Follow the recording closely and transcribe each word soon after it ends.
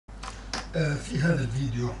في هذا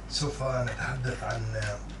الفيديو سوف نتحدث عن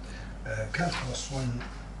كالكولس 1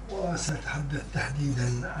 وسنتحدث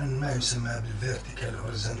تحديدا عن ما يسمى بالفيرتيكال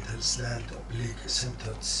هوريزونتال سلانت اوبليك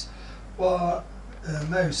asymptotes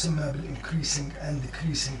وما يسمى بالانكريسنج اند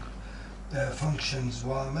decreasing functions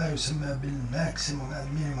وما يسمى بالماكسيموم اند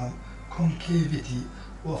مينيموم concavity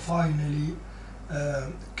وفاينلي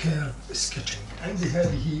curve sketching. عندي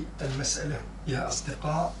هذه المسألة يا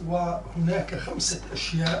أصدقاء، وهناك 5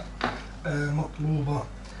 أشياء مطلوبة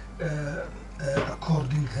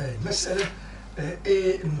according هذه المسألة.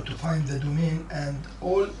 A إنه to find the domain and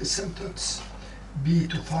all asymptotes. B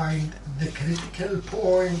to find the critical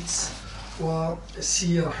points. و C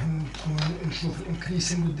راح نشوف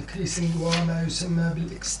الانكريسنج والديكريسنج وما يسمى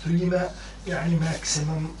بالاكستريما يعني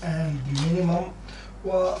maximum and minimum.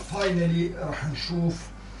 وفاينلي راح نشوف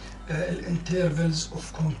الانترفلز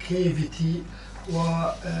اوف concavity و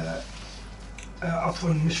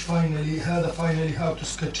عفوا مش فاينلي، هذا فاينلي هاو تو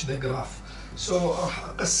سكتش ذا جراف. سو راح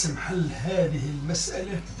اقسم حل هذه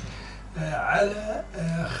المسألة على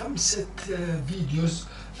 5 فيديوز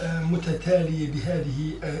متتالية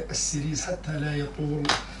بهذه السيريز حتى لا يطول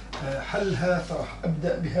حلها. فراح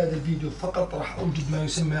ابدأ بهذا الفيديو فقط، راح اوجد ما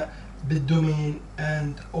يسمى بالدومين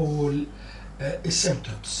and all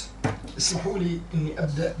asymptotes. اسمحوا لي اني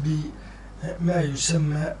ابدا بما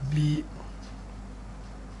يسمى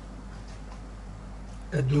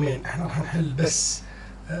بالدومين. احنا راح نحل بس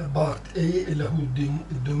بارت A اللي هو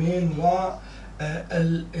الدومين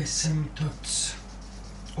والاسيمتوتس.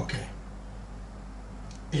 اوكي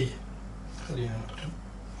A خلينا نكتب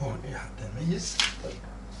هون A حتى نميز. طيب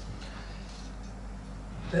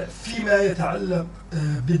فيما يتعلق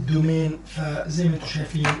بالدومين فزي ما انتم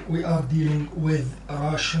شايفين we are dealing with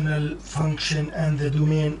rational function and the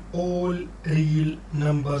domain all real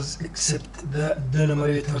numbers except the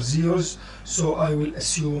denominator zeros. So I will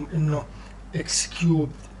assume انه x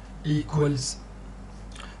cubed equals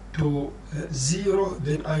to 0,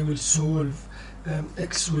 then I will solve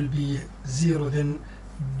x will be 0, then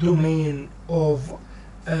domain of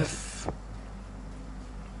f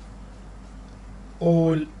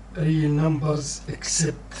all real numbers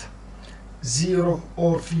except 0,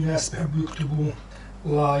 or في ناس بحبوا يكتبوا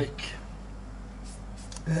like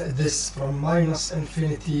this from minus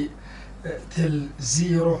infinity till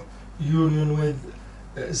 0 union with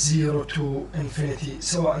 0 to infinity.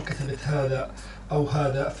 سواء كتبت هذا أو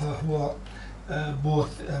هذا فهو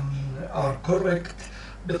both are correct.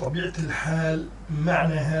 بطبيعة الحال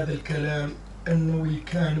معنى هذا الكلام أنه we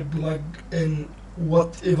can plug in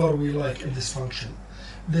whatever we like in this function.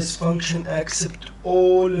 This function accepts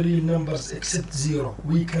all real numbers except 0.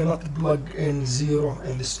 We cannot plug in 0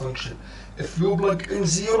 in this function. If you plug in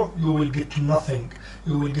 0, you will get nothing.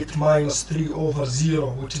 You will get minus 3 over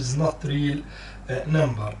 0, which is not real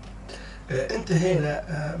number.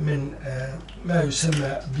 انتهينا من ما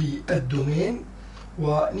يسمى بالدومين،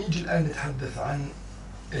 ونيجي الآن نتحدث عن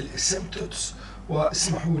الاسيمتوتس.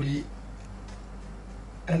 واسمحوا لي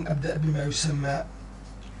أن أبدأ بما يسمى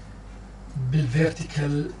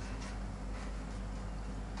بالvertical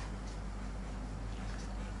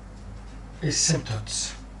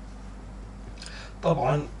asymptotes.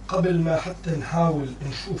 طبعا قبل ما حتى نحاول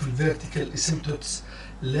نشوف الvertical asymptotes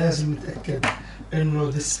لازم نتأكد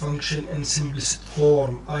إنه this function in simplest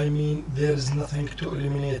form. I mean there is nothing to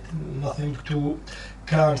eliminate, nothing to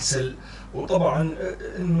cancel. وطبعا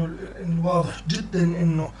إنه واضح جدا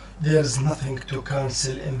إنه there is nothing to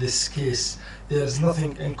cancel in this case. There is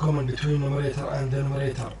nothing in common between numerator and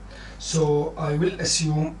denominator. So I will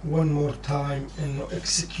assume one more time إنه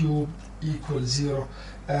x cubed equals 0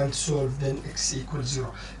 and solve then x equals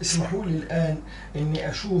 0. اسمحوا لي الآن إني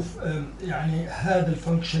أشوف يعني هذا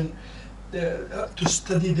الفانكشن to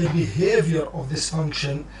study the behavior of this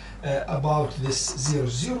function about this 0.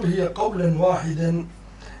 0 هي قولا واحدا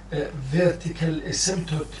vertical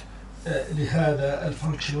asymptote لهذا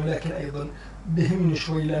الفانكشن، ولكن أيضا بهمني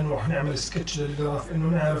شوي لأنه راح نعمل سكتش للجراف إنه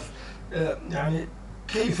نعرف يعني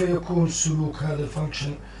كيف يكون سلوك هذا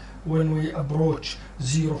الفانكشن when we approach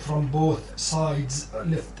 0 from both sides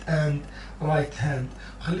left and right hand.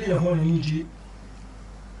 خلينا هون نيجي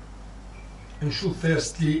نشوف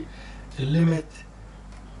firstly limit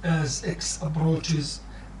as x approaches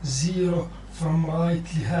 0 from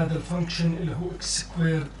right لهذا الفانكشن اللي هو x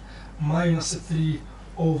squared minus 3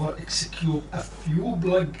 over x cube. If you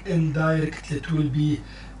plug in directly it will be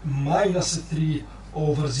minus 3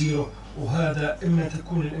 over 0، وهذا إما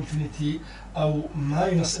تكون الانفينيتي أو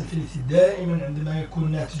minus infinity. دائما عندما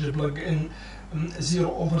يكون ناتج البلج إن 0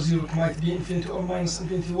 over 0 it might be infinity or minus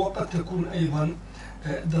infinity، وقد تكون أيضا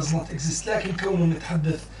does not exist. لكن كوننا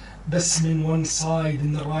نتحدث بس من one side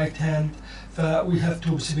in the right hand. we have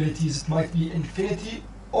two possibilities. It might be infinity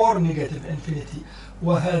or negative infinity.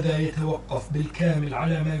 وهذا يتوقف بالكامل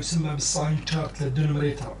على ما يسمى بالساين شارت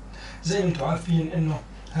للدينوميريتور. زي ما انتم عارفين انه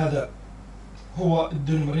هذا هو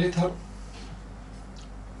الدينوميريتور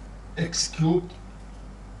x cubed،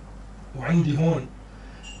 وعندي هون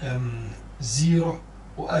 0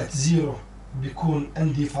 وات 0 بيكون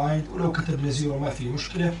undefined، ولو كتبنا 0 ما في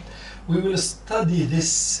مشكلة. we will study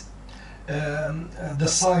this the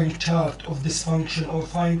sign chart of this function, or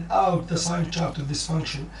find out the sign chart of this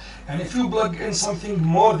function. And if you plug in something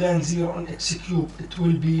more than 0 on x cubed, it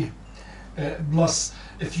will be plus.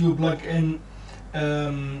 If you plug in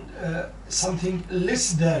something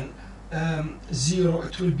less than 0,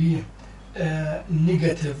 it will be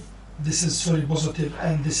negative. This is positive,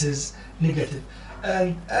 and this is negative. And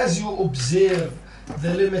as you observe,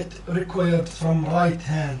 the limit required from right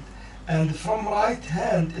hand, and from right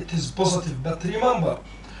hand it is positive, but remember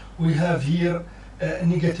we have here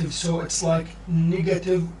negative, so it's like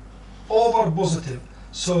negative over positive,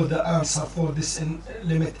 so the answer for this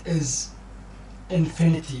limit is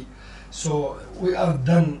infinity. So we are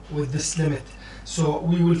done with this limit. So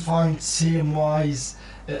we will find same wise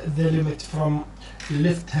the limit from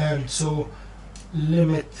left hand. So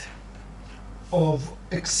limit of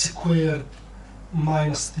x squared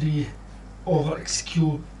minus 3 over x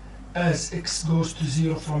cubed as x goes to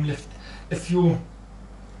 0 from left. If you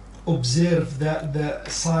observe the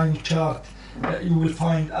sign chart, you will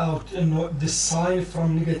find out the sign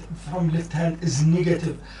from left hand is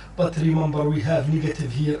negative, but remember we have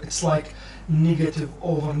negative here. It's like negative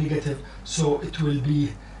over negative, so it will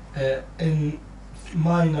be in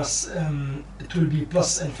minus, it will be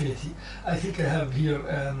plus infinity. I think I have here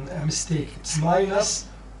a mistake. It's minus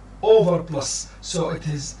over plus, so it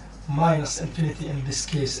is minus infinity in this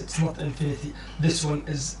case. It's not infinity. This one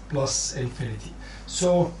is plus infinity.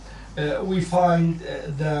 So we find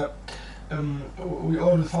we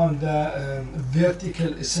already found the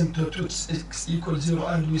vertical asymptote, which is x equals 0,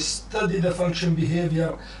 and we study the function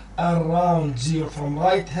behavior around 0. From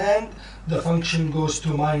right hand, the function goes to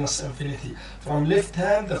minus infinity. From left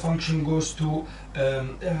hand, the function goes to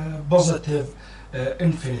positive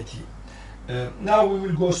infinity. Now we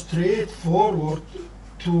will go straight forward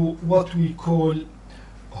to what we call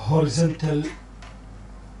horizontal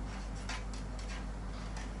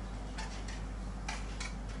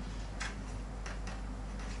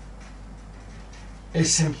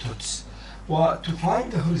asymptotes. Well, to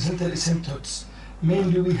find the horizontal asymptotes,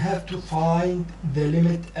 mainly we have to find the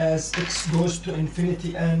limit as x goes to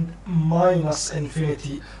infinity and minus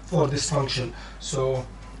infinity for this function. So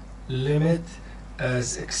limit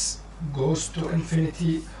as x goes to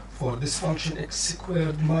infinity for this function, x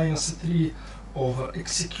squared minus 3 over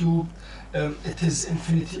x cubed. It is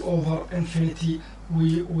infinity over infinity.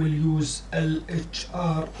 We will use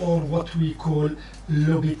LHR, or what we call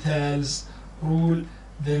L'Hopital's rule.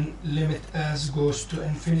 Then limit as goes to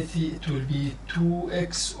infinity, it will be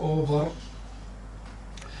 2x over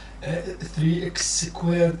 3x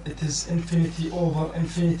squared. It is infinity over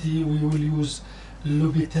infinity. We will use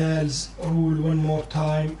L'Hopital's rule one more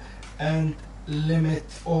time, and limit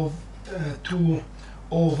of 2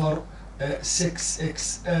 over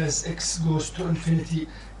 6x as x goes to infinity.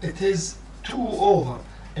 It is 2 over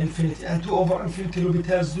infinity, and 2 over infinity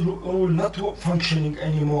L'Hopital's rule not functioning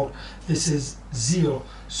anymore. This is 0.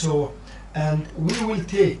 So, and we will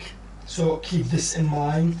take, so keep this in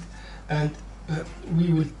mind, and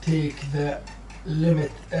we will take the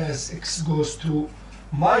limit as x goes to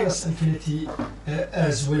minus infinity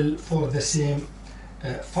as well for the same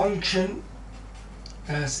function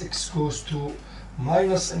as x goes to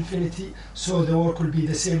minus infinity. So the work will be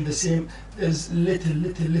the same. There's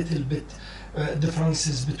little bit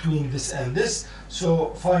differences between this and this.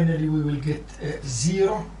 So finally we will get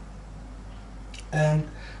 0, and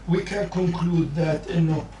we can conclude that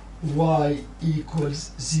y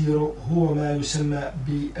equals 0 هو ما يسمى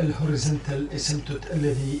بالهوريزونتال asymptote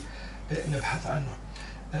الذي نبحث عنه.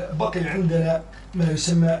 بقي عندنا ما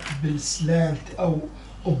يسمى بالسلانت أو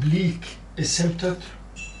oblique asymptote.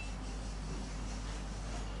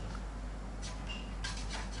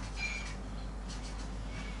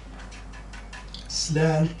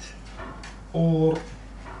 Slant or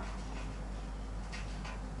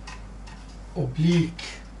oblique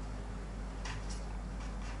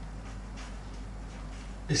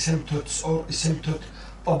asymptotes or asymptote.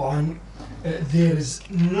 طبعا there is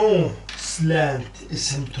no slant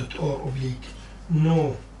asymptote or oblique,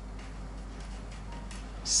 no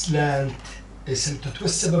slant asymptote.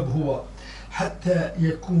 والسبب هو حتى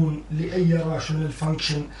يكون لأي راشونال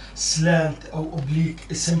فانكشن سلانت أو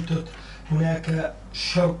أوبليك اسيمتوت هناك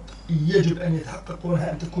شرط يجب أن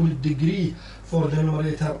يتحققونها أن تكون الديجري for the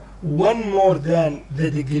numerator one more than the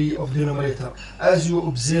degree of the numerator. As you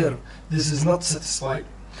observe, this is not satisfied.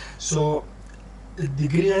 So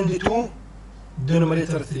الديجري عندي 2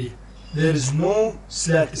 denominator 3. There is no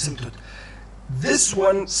slant asymptote. This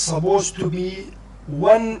one supposed to be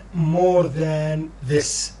one more than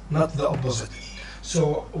this, not the opposite.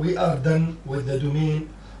 So we are done with the domain,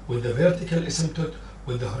 with the vertical asymptote,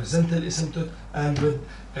 with the horizontal asymptote, and with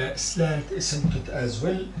slant asymptote as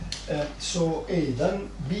well. So A done.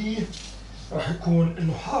 B راح يكون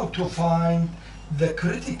إنه how to find the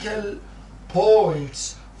critical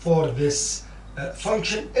points for this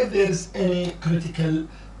function if there is any critical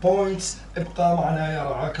points. ابقى معنا يا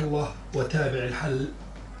رعاك الله وتابع الحل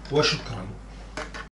وشكرا.